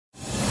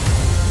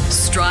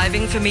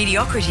Striving for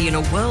mediocrity in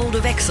a world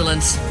of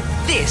excellence.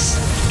 This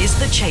is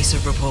The Chaser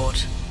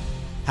Report.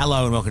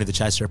 Hello and welcome to The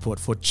Chaser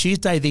Report for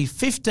Tuesday, the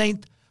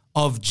 15th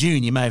of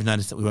June. You may have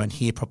noticed that we weren't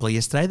here properly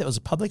yesterday. That was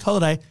a public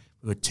holiday.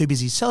 We were too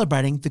busy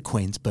celebrating the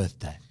Queen's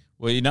birthday.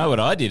 Well, you know what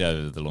I did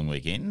over the long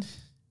weekend?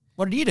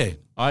 What did you do?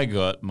 I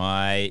got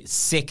my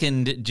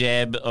second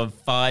jab of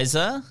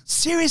Pfizer.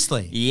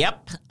 Seriously?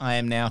 Yep, I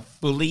am now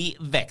fully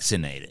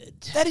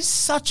vaccinated. That is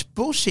such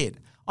bullshit.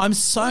 I'm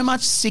so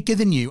much sicker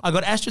than you. I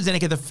got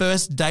AstraZeneca the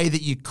first day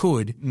that you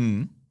could,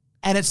 and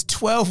it's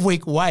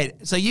 12-week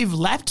wait. So you've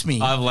lapped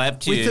me. I've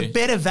lapped you. With the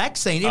better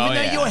vaccine, even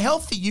though you're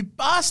healthy, you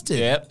bastard.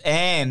 Yep,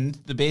 and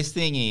the best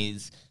thing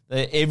is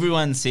that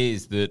everyone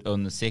says that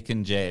on the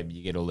second jab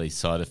you get all these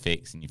side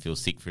effects and you feel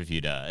sick for a few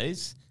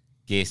days.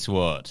 Guess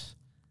what?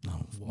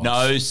 Oh, what?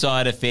 No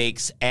side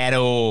effects at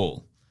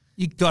all.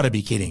 You got to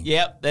be kidding.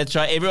 Yep, that's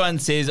right. Everyone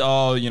says,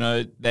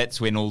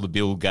 that's when all the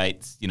Bill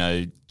Gates,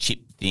 chip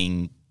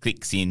thing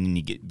clicks in and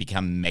you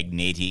become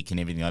magnetic and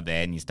everything like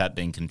that and you start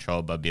being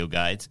controlled by Bill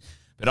Gates.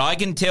 But I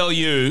can tell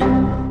you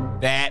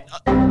that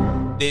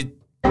there's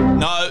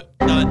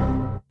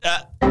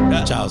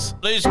Charles.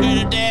 Please go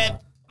to death.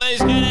 Please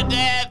go to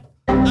death.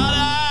 Oh,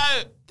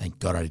 no. Thank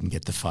God I didn't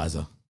get the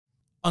Pfizer.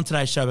 On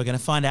today's show, we're going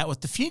to find out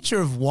what the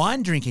future of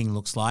wine drinking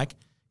looks like,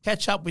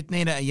 catch up with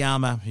Nina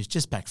Oyama, who's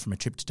just back from a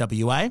trip to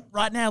WA.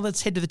 Right now,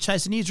 let's head to the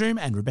Chaser newsroom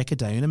and Rebecca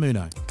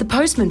Dayunamuno. The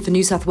postman for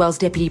New South Wales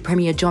Deputy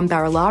Premier John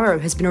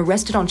Barilaro has been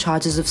arrested on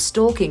charges of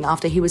stalking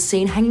after he was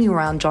seen hanging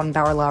around John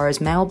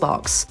Barilaro's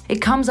mailbox.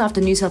 It comes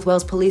after New South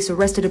Wales Police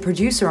arrested a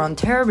producer on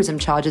terrorism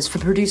charges for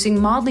producing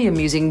mildly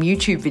amusing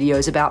YouTube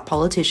videos about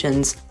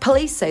politicians.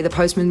 Police say the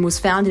postman was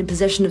found in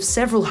possession of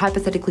several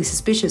hypothetically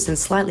suspicious and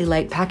slightly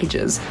late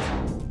packages.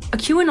 A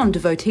QAnon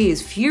devotee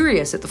is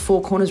furious at the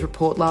Four Corners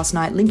report last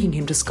night linking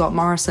him to Scott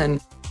Morrison.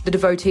 The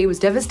devotee was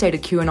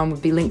devastated QAnon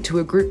would be linked to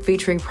a group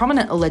featuring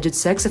prominent alleged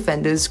sex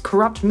offenders,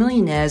 corrupt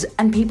millionaires,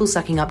 and people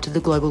sucking up to the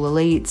global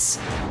elites.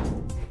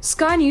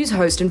 Sky News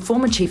host and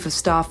former Chief of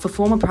Staff for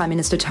former Prime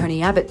Minister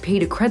Tony Abbott,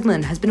 Peter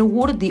Credlin, has been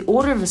awarded the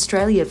Order of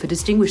Australia for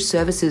distinguished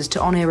services to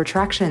on-air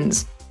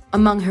attractions.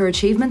 Among her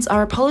achievements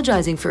are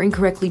apologising for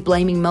incorrectly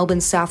blaming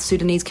Melbourne's South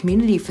Sudanese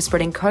community for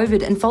spreading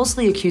COVID and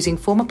falsely accusing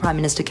former Prime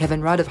Minister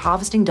Kevin Rudd of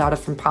harvesting data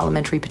from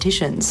parliamentary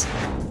petitions.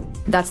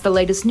 That's the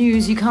latest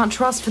news you can't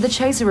trust for the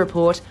Chaser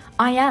Report.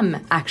 I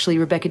am actually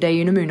Rebecca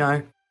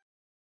Dayunamuno.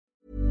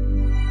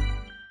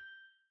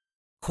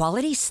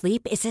 Quality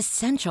sleep is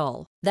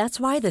essential. That's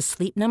why the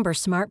Sleep Number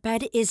Smart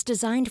Bed is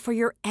designed for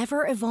your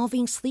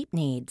ever-evolving sleep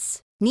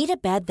needs. Need a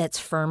bed that's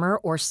firmer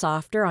or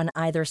softer on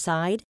either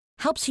side?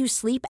 Helps you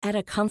sleep at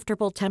a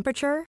comfortable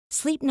temperature?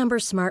 Sleep Number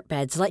Smart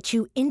Beds let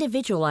you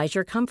individualize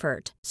your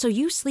comfort, so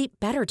you sleep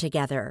better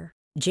together.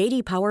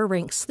 J.D. Power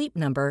ranks Sleep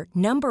Number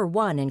number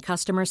 1 in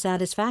customer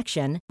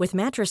satisfaction with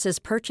mattresses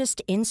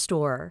purchased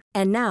in-store.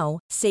 And now,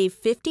 save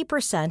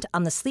 50%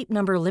 on the Sleep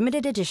Number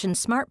Limited Edition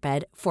Smart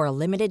Bed for a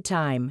limited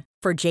time.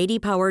 For J.D.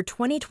 Power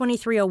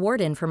 2023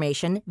 award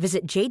information,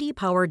 visit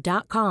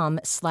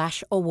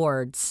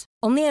jdpower.com/awards.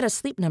 Only at a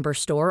Sleep Number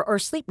store or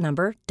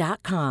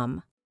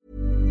sleepnumber.com.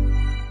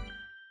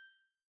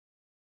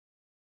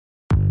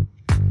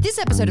 This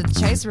episode of The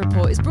Chaser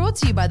Report is brought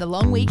to you by The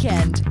Long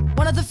Weekend.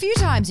 One of the few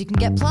times you can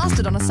get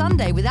plastered on a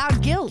Sunday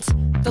without guilt.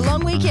 The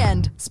Long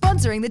Weekend,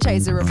 sponsoring The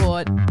Chaser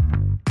Report.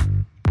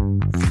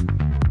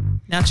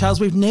 Now, Charles,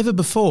 we've never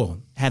before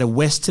had a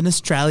Western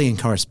Australian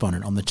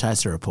correspondent on the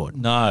Chaser Report.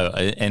 No,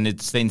 and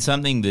it's been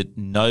something that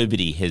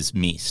nobody has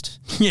missed.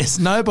 Yes,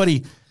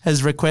 nobody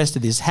has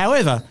requested this.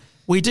 However,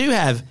 we do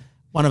have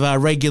one of our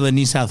regular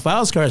New South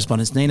Wales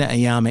correspondents, Nina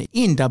Oyama,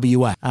 in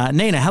WA.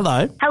 Nina,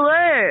 hello. Hello.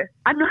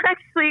 I'm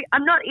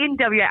not in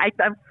WA.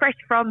 I'm fresh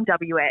from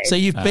WA. So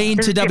you've been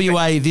to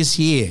WA this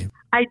year?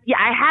 I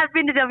have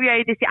been to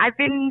WA this year. I've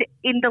been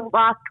in the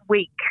last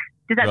week.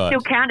 Does that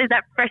still count? Is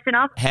that fresh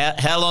enough?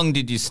 How long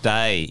did you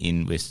stay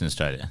in Western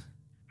Australia?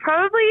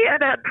 Probably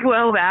about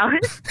 12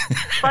 hours,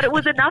 but it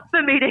was enough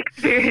for me to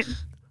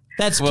experience.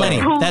 That's plenty.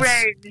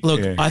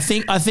 I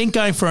think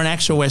going for an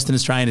actual Western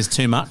Australian is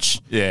too much.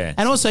 Yeah.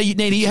 And also,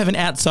 Nina, you have an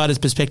outsider's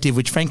perspective,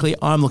 which frankly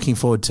I'm looking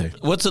forward to.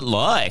 What's it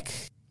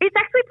like? It's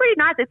actually pretty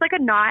nice. It's like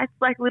a nice,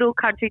 little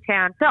country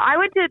town. So I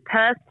went to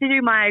Perth to do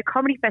my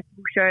comedy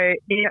festival show.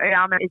 Nina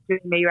Oyama is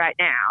doing me right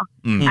now,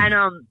 and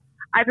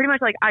I pretty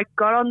much I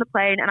got on the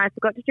plane and I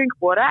forgot to drink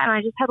water, and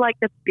I just had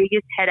the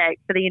biggest headache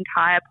for the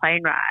entire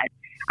plane ride.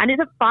 And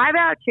it's a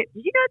 5-hour trip.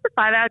 Did you know it's a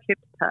 5-hour trip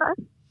to Perth?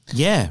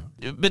 Yeah.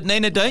 But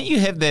Nina, don't you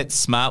have that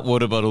smart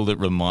water bottle that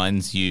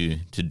reminds you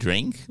to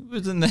drink?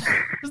 Wasn't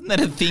that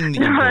a thing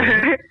that you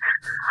bought?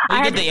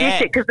 I had to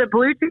ditch it because the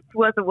Bluetooth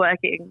wasn't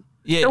working.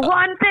 Yeah. The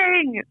one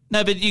thing.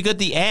 No, but you got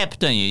the app,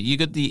 don't you? You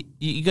got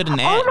an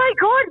app. Oh my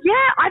God,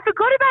 yeah. I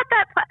forgot about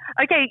that.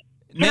 Okay.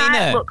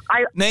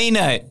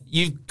 Nina,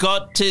 you've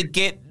got to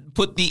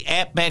put the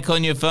app back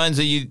on your phone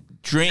so you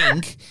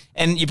drink,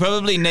 and you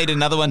probably need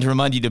another one to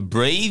remind you to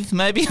breathe,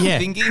 maybe, I'm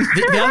thinking.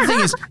 The other thing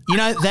is,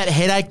 that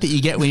headache that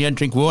you get when you don't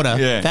drink water,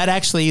 that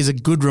actually is a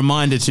good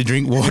reminder to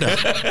drink water.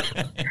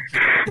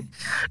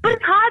 But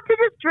it's hard to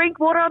just drink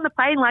water on the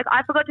plane. Like,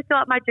 I forgot to fill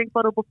up my drink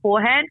bottle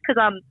beforehand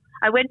because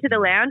I went to the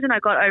lounge and I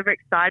got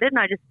overexcited and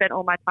I just spent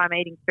all my time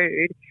eating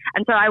food.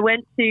 And so I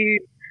went to,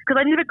 because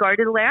I never go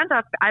to the lounge.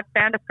 I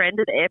found a friend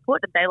at the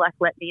airport and they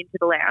let me into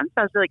the lounge.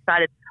 So I was really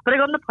excited. But I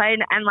got on the plane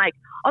and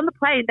on the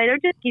plane, they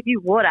don't just give you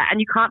water and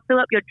you can't fill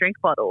up your drink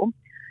bottle.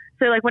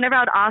 So whenever I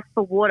would ask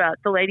for water,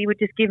 the lady would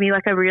just give me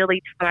a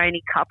really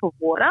tiny cup of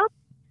water.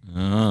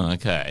 Oh,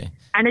 okay.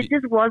 And it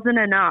just wasn't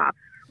enough.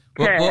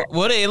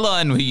 What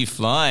airline were you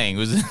flying?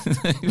 Was it?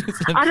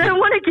 I don't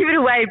want to give it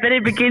away, but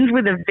it begins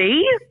with a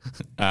V.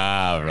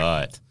 Ah,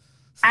 right.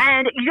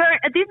 And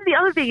this is the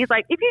other thing is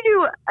if you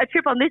do a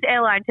trip on this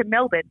airline to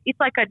Melbourne, it's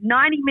a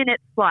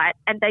 90-minute flight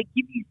and they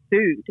give you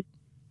food.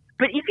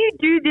 But if you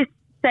do this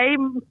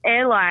same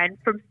airline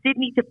from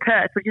Sydney to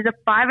Perth, which is a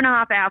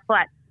 5.5-hour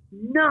flight,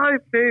 no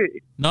food.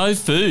 No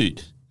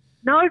food.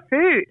 No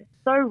food.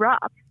 So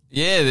rough.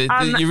 Yeah,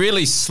 you're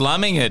really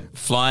slumming it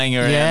flying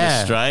around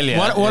Australia.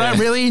 What I'm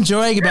really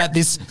enjoying about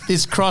this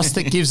cross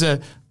that gives a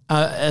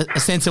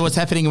sense of what's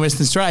happening in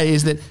Western Australia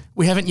is that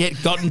we haven't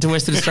yet gotten to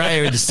Western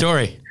Australia in the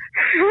story.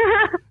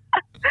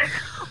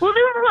 Well,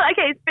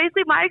 it's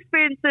basically my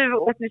experience of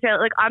Western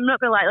Australia. I'm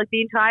not gonna lie.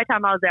 The entire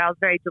time I was there, I was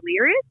very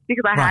delirious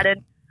because I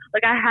hadn't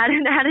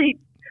had any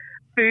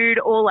food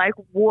or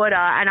water,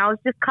 and I was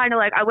just kind of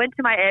I went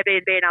to my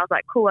Airbnb and I was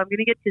like, cool, I'm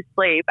gonna get to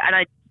sleep, and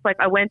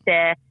I went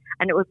there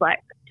and it was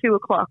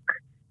 2:00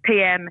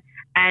 p.m.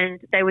 and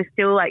they were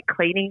still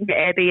cleaning the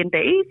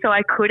Airbnb, so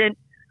I couldn't,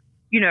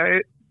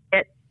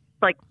 get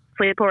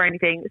sleep or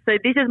anything. So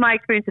this is my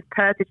experience of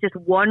Perth. It's just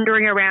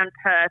wandering around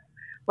Perth,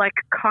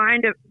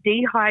 kind of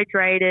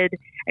dehydrated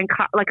and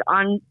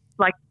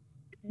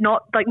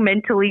not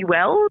mentally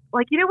well.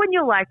 When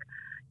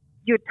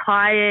you're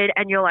tired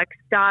and you're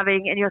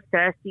starving and you're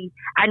thirsty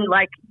and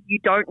you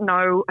don't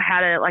know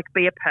how to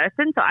be a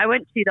person. So I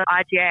went to the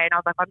IGA and I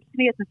was like, I'm just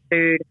gonna get some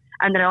food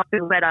and then I'll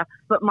feel better.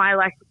 But my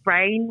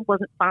brain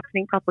wasn't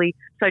functioning properly,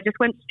 so I just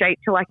went straight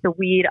to the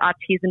weird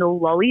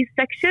artisanal lollies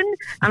section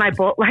and I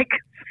bought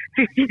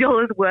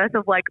 $50 worth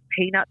of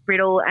peanut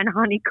brittle and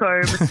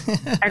honeycomb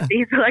and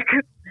these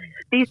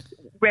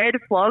red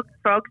frogs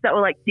that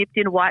were dipped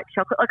in white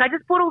chocolate. I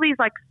just bought all these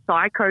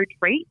psycho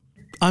treats.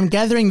 I'm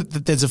gathering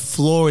that there's a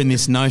flaw in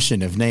this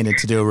notion of Nina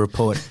to do a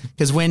report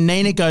because when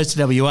Nina goes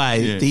to WA,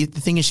 the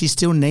thing is she's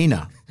still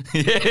Nina.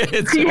 We're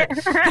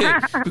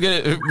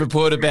going to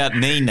report about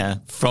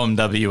Nina from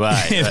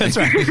WA. Yeah, that's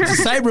right. It's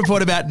the same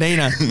report about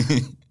Nina,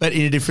 but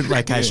in a different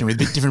location with a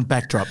bit different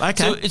backdrop.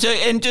 Okay. So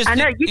and just I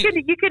know you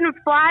can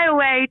fly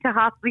away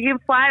to you can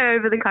fly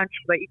over the country,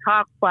 but you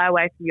can't fly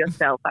away from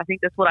yourself. I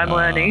think that's what I'm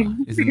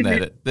learning. Isn't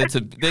that it?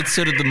 That's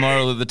sort of the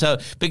moral of the tale.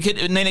 But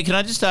Nina, can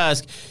I just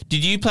ask,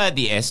 did you play at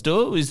the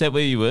Astor? Is that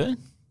where you were?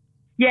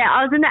 Yeah,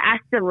 I was in the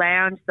Astor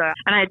Lounge though,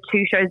 and I had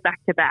 2 shows back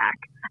to back.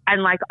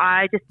 And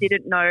I just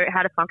didn't know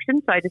how to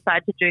function, so I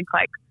decided to drink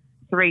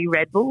 3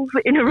 Red Bulls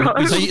in a row.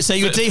 So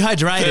you were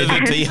dehydrated.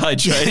 And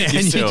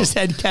you just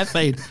had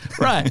caffeine.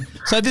 Right.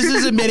 So this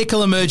is a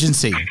medical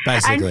emergency,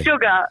 basically. And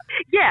sugar.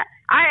 Yeah.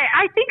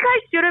 I think I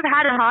should have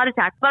had a heart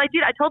attack, but I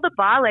did. I told the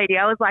bar lady,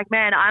 I was like,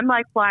 man, I'm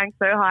flying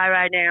so high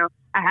right now.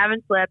 I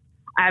haven't slept.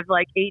 I've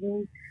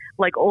eaten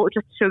all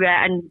just sugar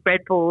and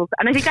Red Bulls.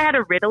 And I think I had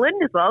a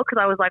Ritalin as well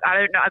because I was like, I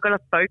don't know, I got to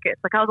focus.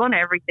 I was on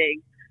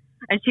everything.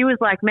 And she was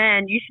like,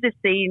 man, you should have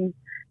seen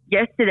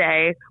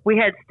yesterday we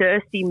had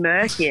Thirsty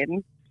Merc in.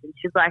 And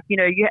she's like,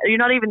 you're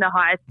not even the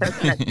highest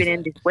person that's been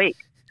in this week.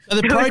 So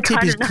the pro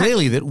tip is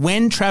clearly that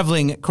when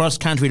travelling cross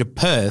country to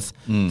Perth,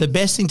 the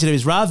best thing to do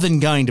is rather than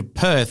going to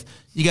Perth,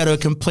 you go to a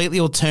completely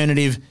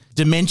alternative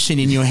dimension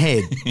in your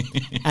head.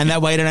 And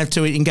that way you don't have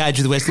to engage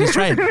with Western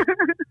Australia.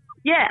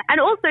 Yeah, and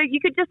also you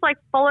could just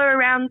follow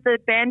around the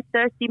band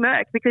Thirsty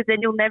Merc because then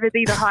you'll never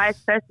be the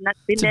highest person that's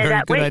been there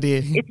that week.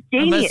 Idea. It's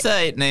genius. I must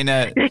say,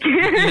 Nina,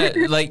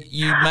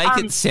 you make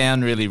it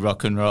sound really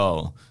rock and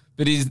roll,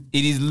 but it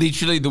is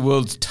literally the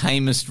world's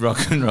tamest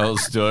rock and roll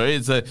story.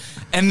 It's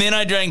and then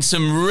I drank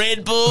some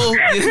Red Bull.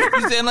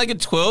 You sound like a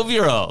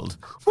 12-year-old.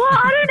 Well,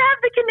 I don't have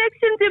the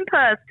connections in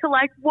Perth to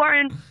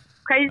warrant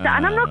crazy stuff,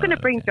 and I'm not going to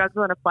bring drugs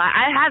on a flight.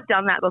 I have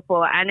done that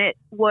before, and it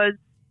was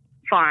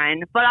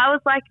fine. But I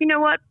was like, you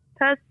know what?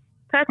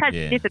 Perth had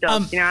sniffer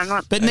dogs, I'm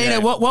not. But Nina,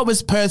 what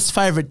was Perth's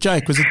favourite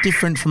joke? Was it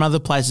different from other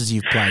places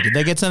you've played? Did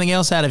they get something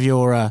else out of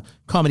your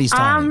comedy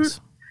stylings?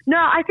 No,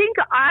 I think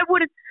I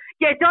would have.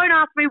 Yeah, don't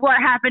ask me what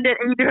happened at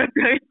either of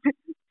those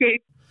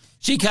gigs.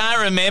 She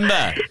can't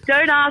remember.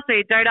 Don't ask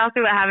me what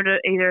happened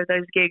at either of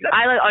those gigs.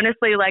 I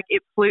honestly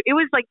it flew. It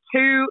was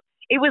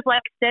it was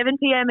like 7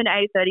 p.m. and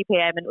 8:30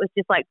 p.m. and it was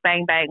just like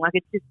bang, bang. Like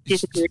it just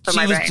disappeared from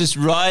my brain. She was just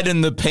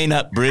riding the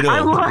peanut brittle,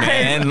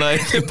 man. Like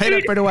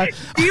Peanut brittle away.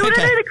 Do you want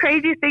to know the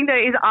craziest thing though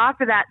is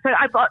after that, so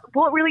I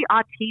bought really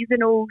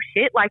artisanal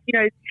shit. Like, you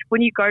know,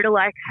 when you go to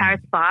like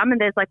Harris Farm and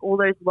there's like all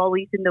those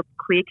lollies in the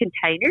clear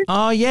containers.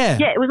 Oh, yeah.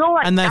 Yeah, it was all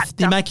like and that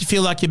they stuff. make you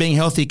feel like you're being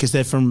healthy because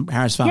they're from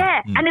Harris Farm.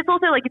 Yeah, and it's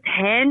also like it's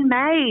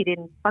handmade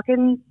in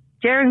fucking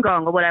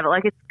Gerringong or whatever.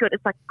 Like it's good.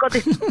 It's like got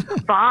this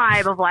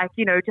vibe of like,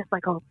 you know, just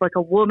like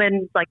a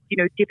woman like, you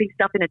know, dipping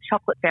stuff in a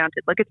chocolate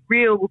fountain. Like it's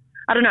real.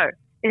 I don't know.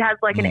 It has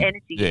like an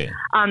energy. Yeah.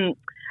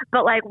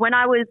 But like when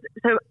I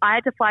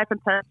had to fly from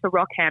Perth to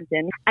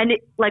Rockhampton, and it,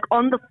 like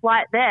on the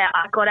flight there,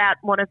 I got out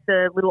one of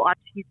the little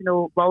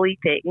artisanal lolly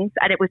things,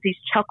 and it was these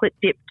chocolate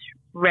dipped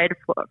red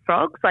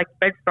frogs, like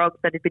red frogs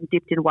that had been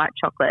dipped in white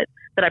chocolate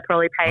that I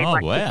probably paid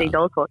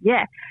 $15 for.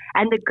 Yeah.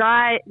 And the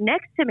guy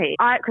next to me,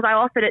 because I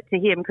offered it to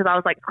him because I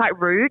was like, it's quite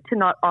rude to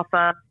not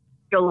offer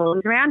your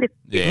lollies around if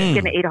you're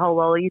going to eat a whole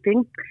lolly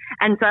thing.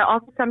 And so I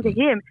offered some to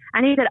him,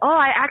 and he said, oh,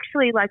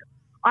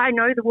 I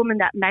know the woman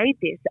that made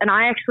this, and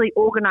I actually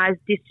organised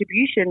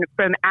distribution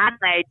from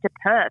Adelaide to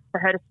Perth for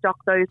her to stock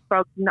those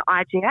frogs in the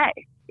IGA.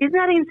 Isn't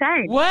that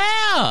insane?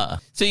 Wow.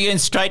 So you're going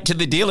straight to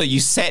the dealer. You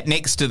sat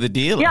next to the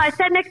dealer. Yeah, I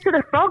sat next to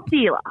the frog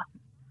dealer.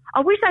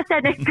 I wish I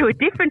sat next to a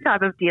different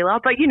type of dealer,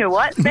 but you know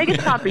what? Beggars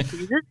can't be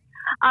choosers.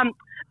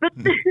 But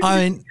this is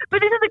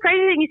the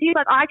crazy thing. You see,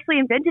 like I actually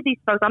invented these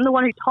frogs. I'm the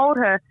one who told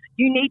her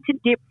you need to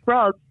dip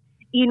frogs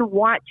in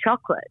white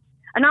chocolate.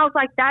 And I was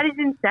like, that is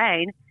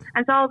insane.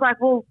 And so I was like,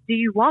 well, do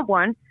you want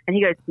one? And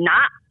he goes, nah.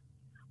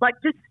 Like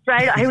just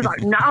straight up. He was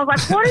like, nah. I was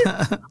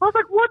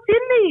like, what's in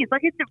these?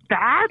 Like, is it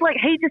bad? Like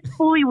he just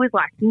fully was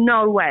like,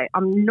 no way.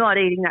 I'm not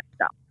eating that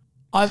stuff.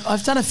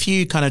 I've done a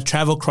few kind of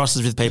travel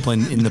crosses with people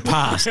in the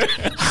past.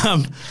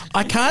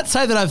 I can't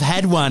say that I've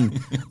had one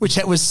which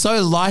was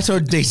so light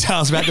on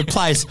details about the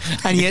place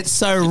and yet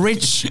so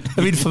rich of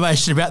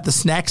information about the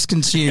snacks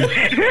consumed,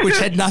 which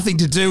had nothing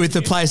to do with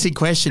the place in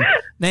question.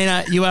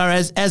 Nina, you are,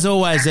 as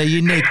always, a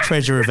unique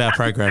treasure of our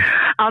program.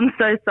 I'm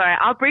so sorry.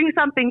 I'll bring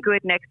something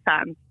good next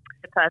time.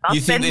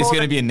 You think there's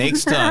going to be a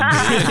next time?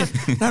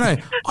 No.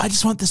 I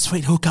just want the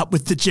sweet hookup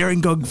with the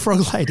Gerringong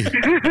frog lady.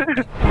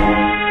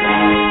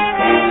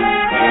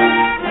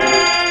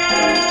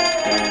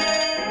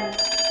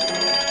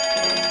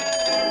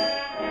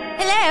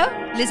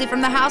 Hello, Lizzie from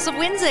the House of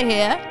Windsor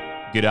here.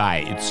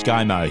 G'day, it's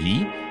ScoMo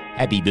here.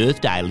 Happy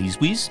birthday,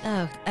 Lizwiz.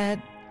 Oh,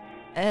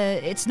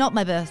 it's not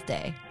my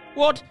birthday.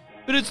 What?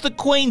 But it's the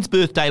Queen's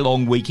birthday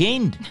long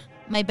weekend.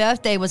 My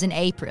birthday was in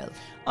April.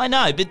 I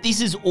know, but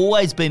this has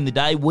always been the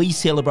day we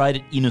celebrate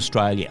it in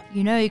Australia.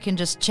 You know you can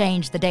just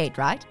change the date,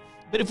 right?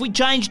 But if we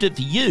changed it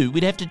for you,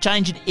 we'd have to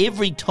change it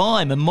every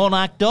time a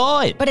monarch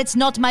died. But it's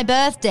not my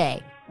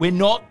birthday. We're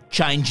not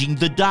changing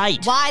the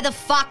date. Why the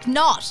fuck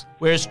not?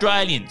 We're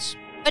Australians.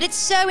 But it's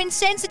so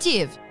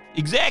insensitive.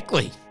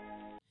 Exactly.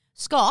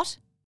 Scott,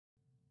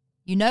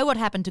 you know what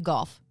happened to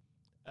Gough?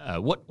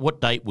 What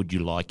date would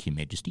you like, Your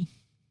Majesty?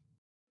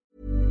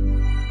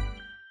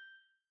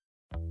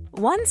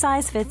 One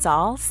size fits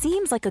all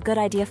seems like a good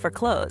idea for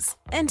clothes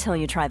until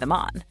you try them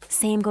on.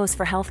 Same goes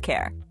for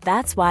healthcare.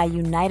 That's why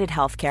United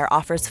Healthcare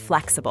offers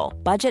flexible,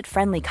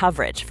 budget-friendly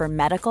coverage for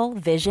medical,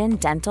 vision,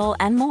 dental,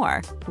 and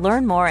more.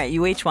 Learn more at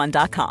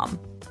uh1.com.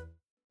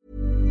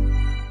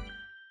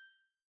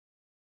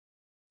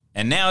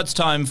 And now it's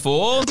time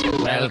for...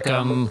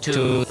 Welcome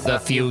to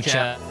the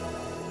future.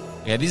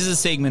 Yeah, this is a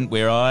segment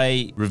where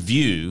I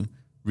review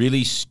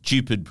really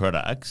stupid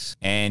products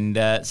and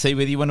see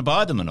whether you want to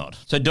buy them or not.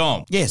 So,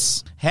 Dom.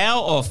 Yes. How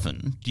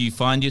often do you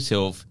find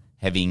yourself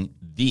having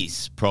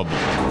this problem?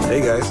 Hey,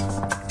 guys.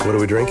 What are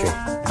we drinking?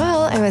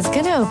 Well, I was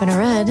going to open a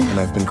red. And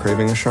I've been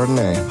craving a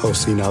Chardonnay. Oh,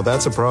 see, now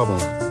that's a problem.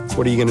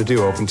 What are you going to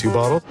do, open 2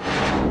 bottles?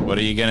 What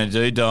are you going to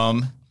do,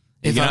 Dom?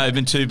 You're going to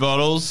open 2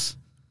 bottles?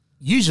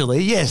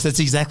 Usually, yes, that's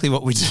exactly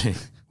what we do.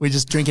 We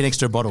just drink an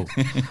extra bottle.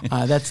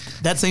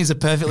 That seems a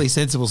perfectly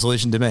sensible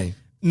solution to me.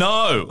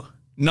 No,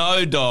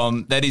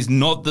 Dom, that is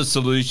not the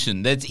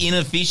solution. That's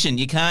inefficient.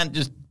 You can't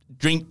just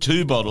drink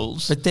 2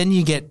 bottles. But then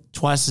you get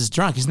twice as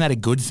drunk. Isn't that a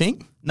good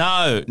thing?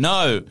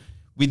 No.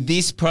 With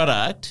this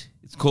product,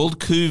 it's called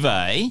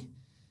Cuvée,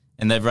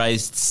 and they've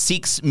raised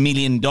 $6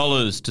 million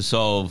to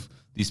solve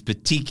this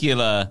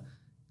particular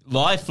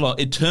lifelong,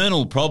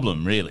 eternal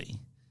problem, really.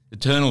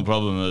 Eternal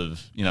problem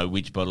of,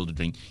 which bottle to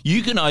drink.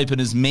 You can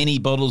open as many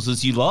bottles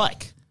as you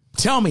like.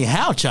 Tell me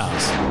how,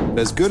 Charles.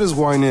 As good as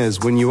wine is,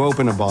 when you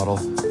open a bottle,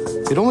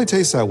 it only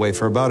tastes that way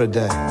for about a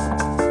day.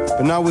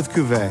 But not with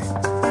Cuvée.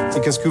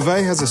 Because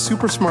Cuvée has a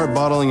super smart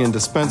bottling and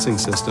dispensing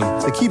system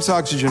that keeps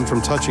oxygen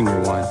from touching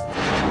your wine.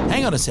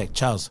 Hang on a sec,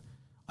 Charles.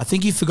 I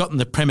think you've forgotten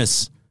the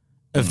premise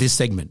of this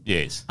segment.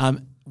 Yes.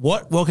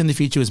 What Welcome to the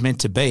Future was meant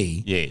to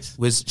be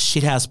was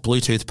shithouse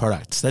Bluetooth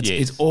products.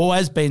 It's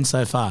always been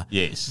so far.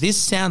 Yes. This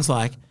sounds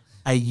like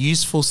a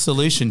useful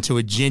solution to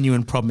a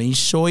genuine problem. Are you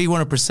sure you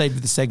want to proceed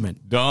with the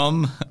segment?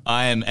 Dom,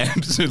 I am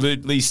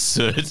absolutely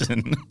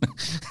certain.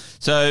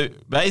 So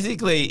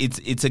basically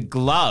it's a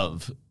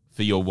glove for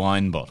for your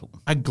wine bottle.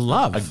 A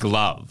glove? A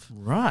glove.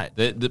 Right.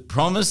 That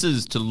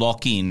promises to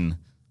lock in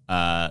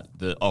or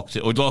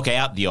lock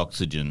out the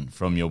oxygen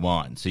from your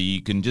wine. So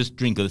you can just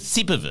drink a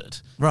sip of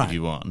it if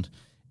you want,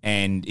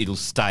 and it'll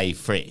stay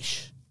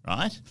fresh,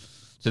 right?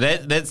 So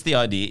that's the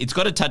idea. It's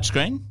got a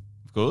touchscreen,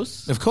 of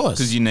course. Of course.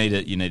 Because you need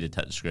a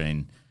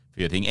touchscreen for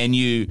your thing. And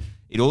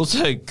it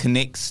also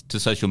connects to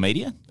social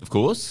media, of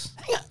course.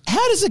 Hang on.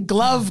 How does a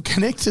glove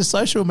connect to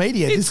social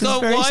media? It's this is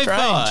very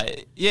Wi-Fi.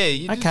 strange. Yeah,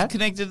 you just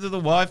connect it to the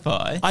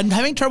Wi-Fi. I'm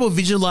having trouble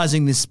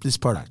visualizing this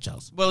product,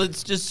 Charles. Well,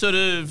 it's just sort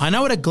of. I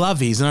know what a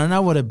glove is, and I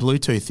know what a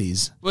Bluetooth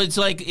is. Well, it's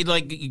like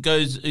it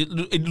goes.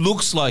 It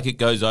looks like it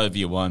goes over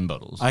your wine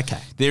bottles. Okay.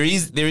 There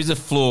is a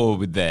flaw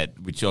with that,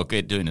 which I'll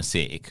get to in a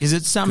sec. Is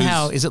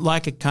it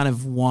like a kind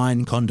of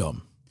wine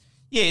condom?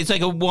 Yeah, it's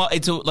like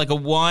a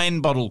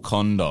wine bottle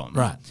condom,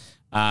 right?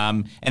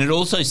 And it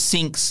also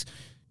syncs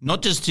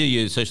not just to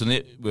your social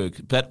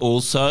network, but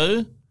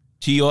also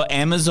to your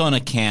Amazon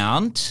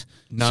account.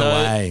 No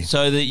way.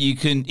 So that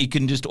it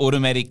can just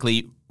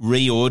automatically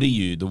reorder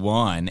you the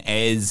wine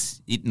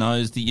as it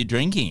knows that you're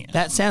drinking it.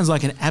 That sounds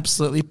like an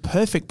absolutely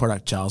perfect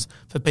product, Charles,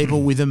 for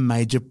people with a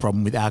major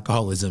problem with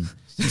alcoholism.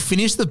 You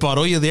finish the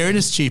bottle, you're there in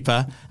a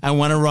stupor, and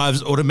one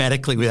arrives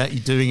automatically without you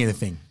doing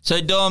anything.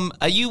 So, Dom,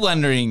 are you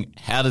wondering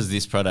how does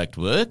this product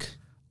work?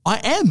 I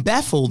am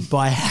baffled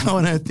by how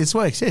on earth this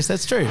works. Yes,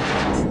 that's true.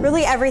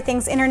 Really,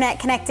 everything's internet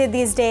connected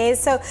these days.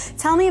 So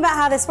tell me about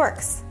how this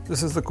works.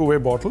 This is the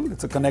cuvee bottle.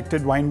 It's a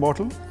connected wine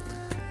bottle.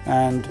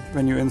 And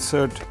when you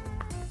insert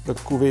the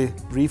cuvee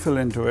refill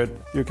into it,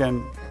 you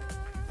can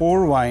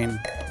pour wine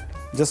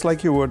just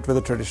like you would with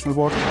a traditional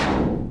bottle.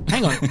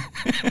 Hang on.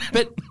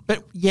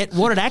 but yet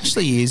what it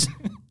actually is,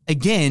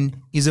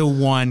 again, is a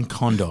wine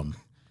condom.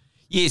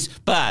 Yes,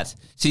 but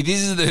see,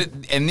 this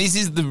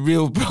is the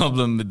real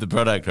problem with the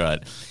product,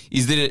 right?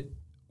 Is that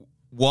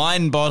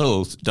wine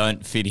bottles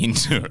don't fit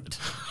into it,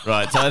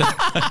 right? So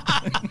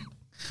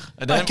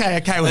Okay.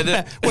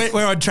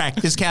 We're on track.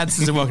 This counts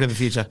as a welcome to the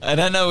future. I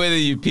don't know whether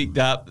you picked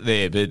up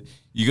there, but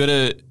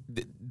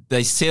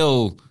they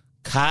sell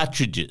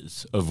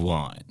cartridges of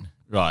wine,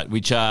 right,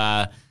 which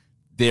are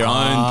their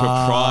own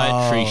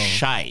proprietary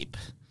shape.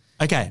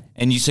 Okay.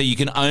 And so you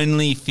can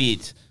only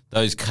fit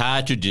those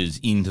cartridges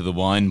into the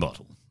wine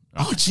bottle.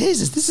 Right? Oh,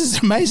 Jesus, this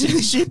is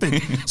amazingly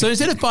stupid. So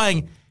instead of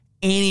buying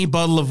any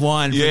bottle of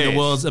wine from the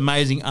world's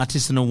amazing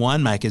artisanal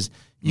winemakers,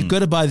 you've got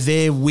to buy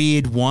their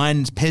weird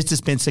wine Pez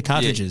dispenser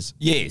cartridges.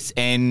 Yeah. Yes,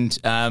 and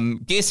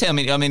guess how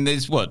many? I mean,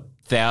 there's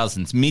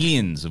thousands,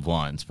 millions of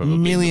wines probably.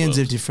 Millions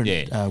of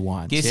different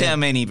wines. Guess how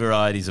many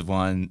varieties of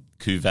wine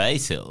Cuvée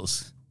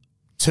sells?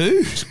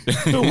 2?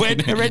 A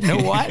red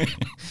and a white?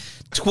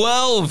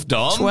 12,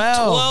 Dom.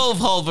 12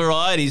 whole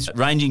varieties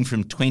ranging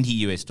from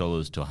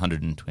 $20 to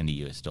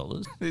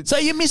 $120. So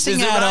you're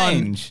missing out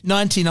on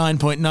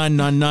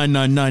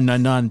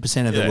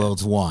 99.9999999% of the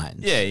world's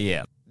wines.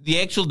 Yeah.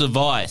 The actual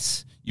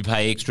device you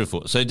pay extra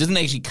for. So it doesn't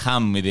actually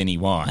come with any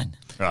wine,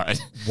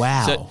 right?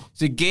 Wow.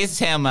 So guess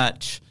how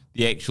much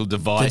the actual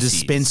device the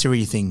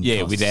dispensary thing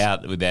costs.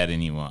 costs. without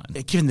any wine.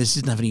 Given this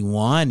doesn't have any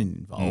wine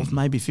involved,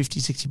 maybe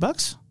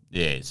 $50-$60?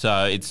 Yeah,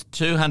 so it's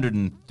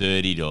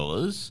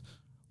 $230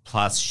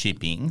 plus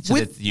shipping. So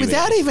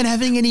without even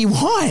having any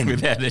wine.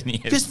 Without any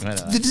just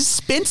the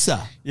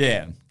dispenser.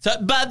 Yeah. So,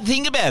 but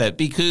think about it,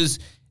 because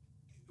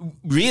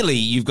really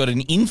you've got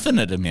an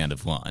infinite amount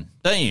of wine,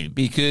 don't you?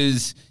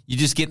 Because you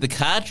just get the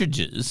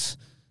cartridges,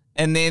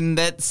 and then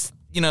that's,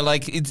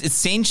 it's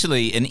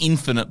essentially an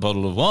infinite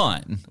bottle of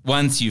wine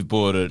once you've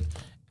bought it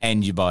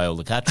and you buy all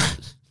the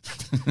cartridges.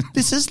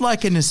 This is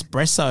like an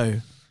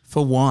espresso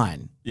for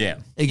wine. Yeah.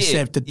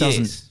 Except it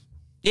doesn't.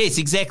 Yes,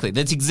 exactly.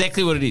 That's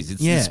exactly what it is.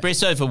 It's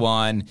espresso for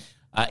wine,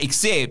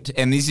 except,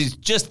 and this is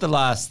just the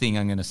last thing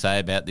I'm going to say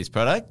about this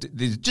product,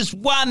 there's just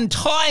one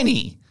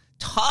tiny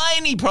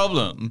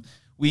problem,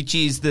 which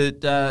is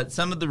that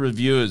some of the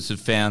reviewers have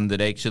found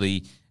that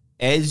actually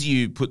as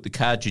you put the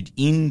cartridge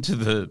into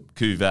the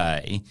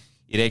cuvee,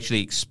 it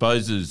actually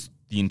exposes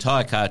the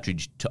entire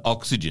cartridge to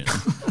oxygen,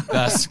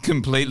 thus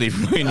completely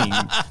ruining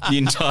the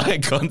entire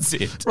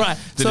concept that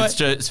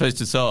it's supposed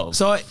to solve.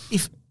 So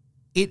if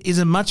it is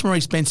a much more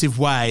expensive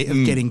way of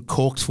getting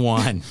corked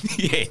wine.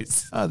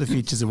 Yes. Oh, the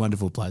future's a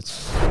wonderful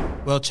place.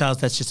 Well, Charles,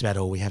 that's just about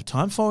all we have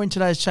time for in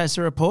today's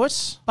Chaser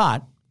Report.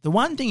 But the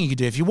one thing you could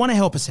do if you want to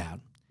help us out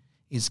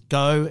is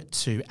go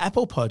to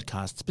Apple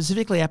Podcasts,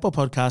 specifically Apple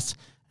Podcasts,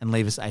 and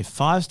leave us a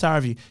 5-star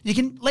review. You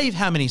can leave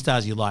how many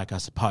stars you like, I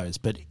suppose,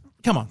 but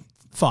come on,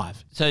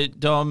 5. So,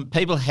 Dom,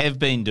 people have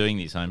been doing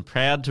this. I'm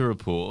proud to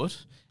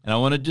report, and I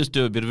want to just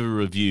do a bit of a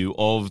review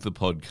of the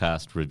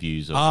podcast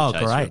reviews of the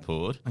Chaser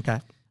Report. Okay.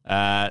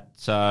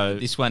 So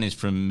this one is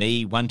from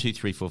me, 1, 2,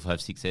 3, 4,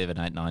 5, 6, 7,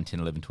 8, 9, 10,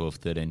 11, 12,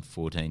 13,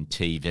 14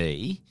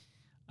 TV.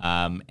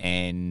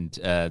 And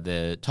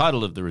the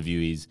title of the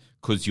review is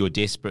 "'Cause You're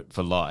Desperate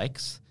for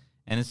Likes,"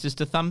 and it's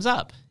just a thumbs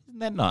up. Isn't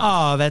that nice?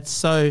 Oh, that's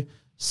so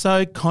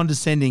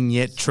condescending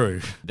yet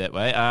true. That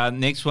way.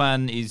 Next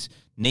one is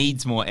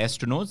 "Needs More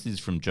Astronauts." This is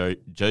from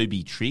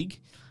Joby Trigg.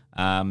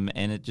 and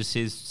it just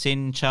says,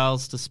 send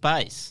Charles to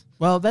space.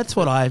 Well, that's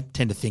what I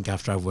tend to think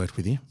after I've worked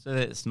with you. So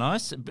that's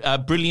nice. A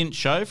brilliant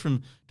show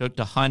from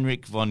Dr.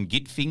 Heinrich von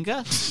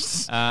Gitfinger.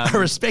 A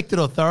respected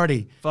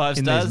authority 5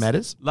 in stars. these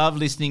matters. Love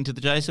listening to the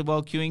Jason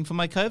while queuing for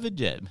my COVID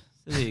jab.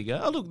 So there you go.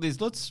 Oh, look,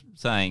 there's lots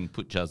saying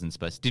put Charles in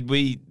space.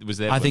 Was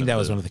that I think that of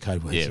was the- one of the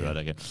code words. Yeah, right,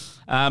 okay.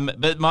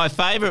 But my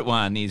favourite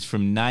one is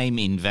from Name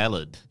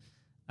Invalid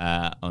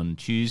on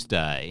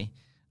Tuesday,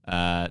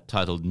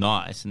 titled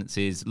Nice, and it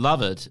says,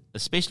 love it,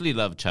 especially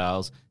love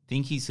Charles,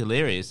 think he's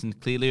hilarious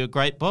and clearly a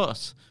great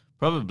boss.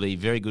 Probably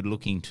very good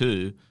looking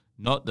too.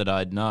 Not that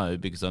I'd know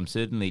because I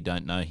certainly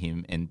don't know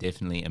him and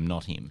definitely am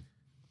not him.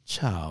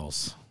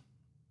 Charles,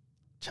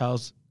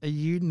 are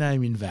you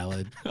name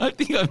invalid? I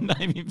think I'm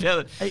name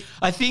invalid.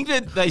 I think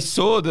that they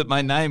saw that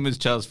my name was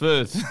Charles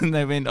Firth and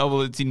they went, oh,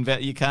 well, it's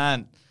invalid. You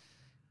can't.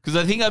 Because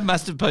I think I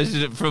must have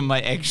posted it from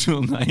my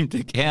actual name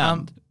to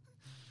count.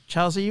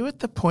 Charles, are you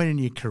at the point in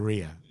your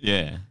career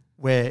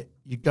where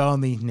you go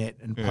on the internet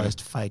and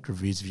post fake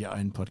reviews of your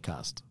own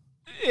podcast?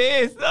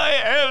 Yes, I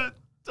am,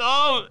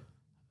 Tom.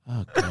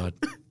 Oh, God.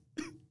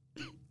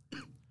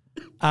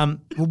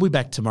 We'll be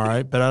back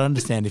tomorrow, but I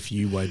understand if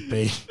you won't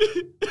be.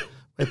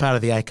 We're part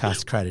of the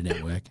Acast Creator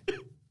Network.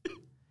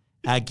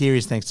 Our gear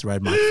is thanks to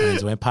Rode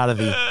Microphones. We're part of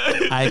the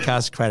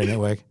Acast Creator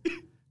Network.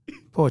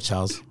 Poor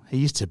Charles. He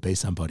used to be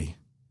somebody.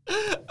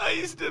 I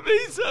used to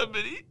be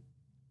somebody.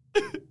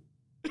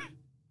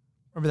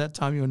 Remember that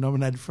time you were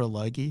nominated for a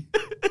Logie?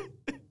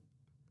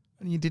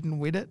 And you didn't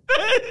win it?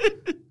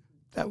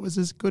 That was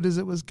as good as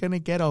it was going to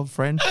get, old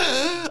friend.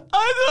 I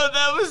thought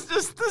that was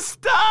just the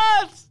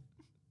start.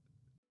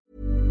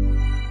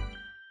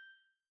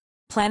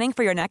 Planning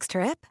for your next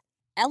trip?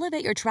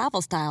 Elevate your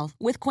travel style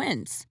with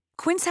Quince.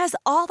 Quince has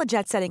all the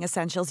jet-setting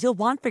essentials you'll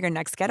want for your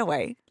next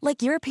getaway,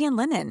 like European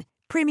linen,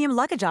 premium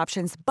luggage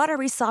options,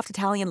 buttery soft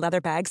Italian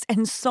leather bags,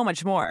 and so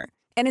much more.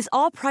 And is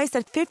all priced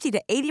at 50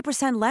 to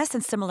 80% less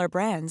than similar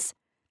brands.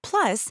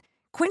 Plus,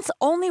 Quince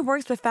only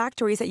works with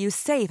factories that use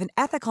safe and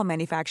ethical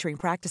manufacturing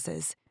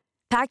practices.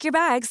 Pack your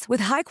bags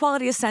with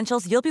high-quality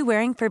essentials you'll be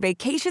wearing for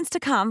vacations to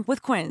come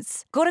with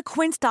Quince. Go to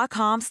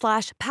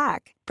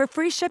quince.com/pack for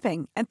free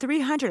shipping and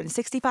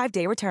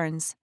 365-day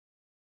returns.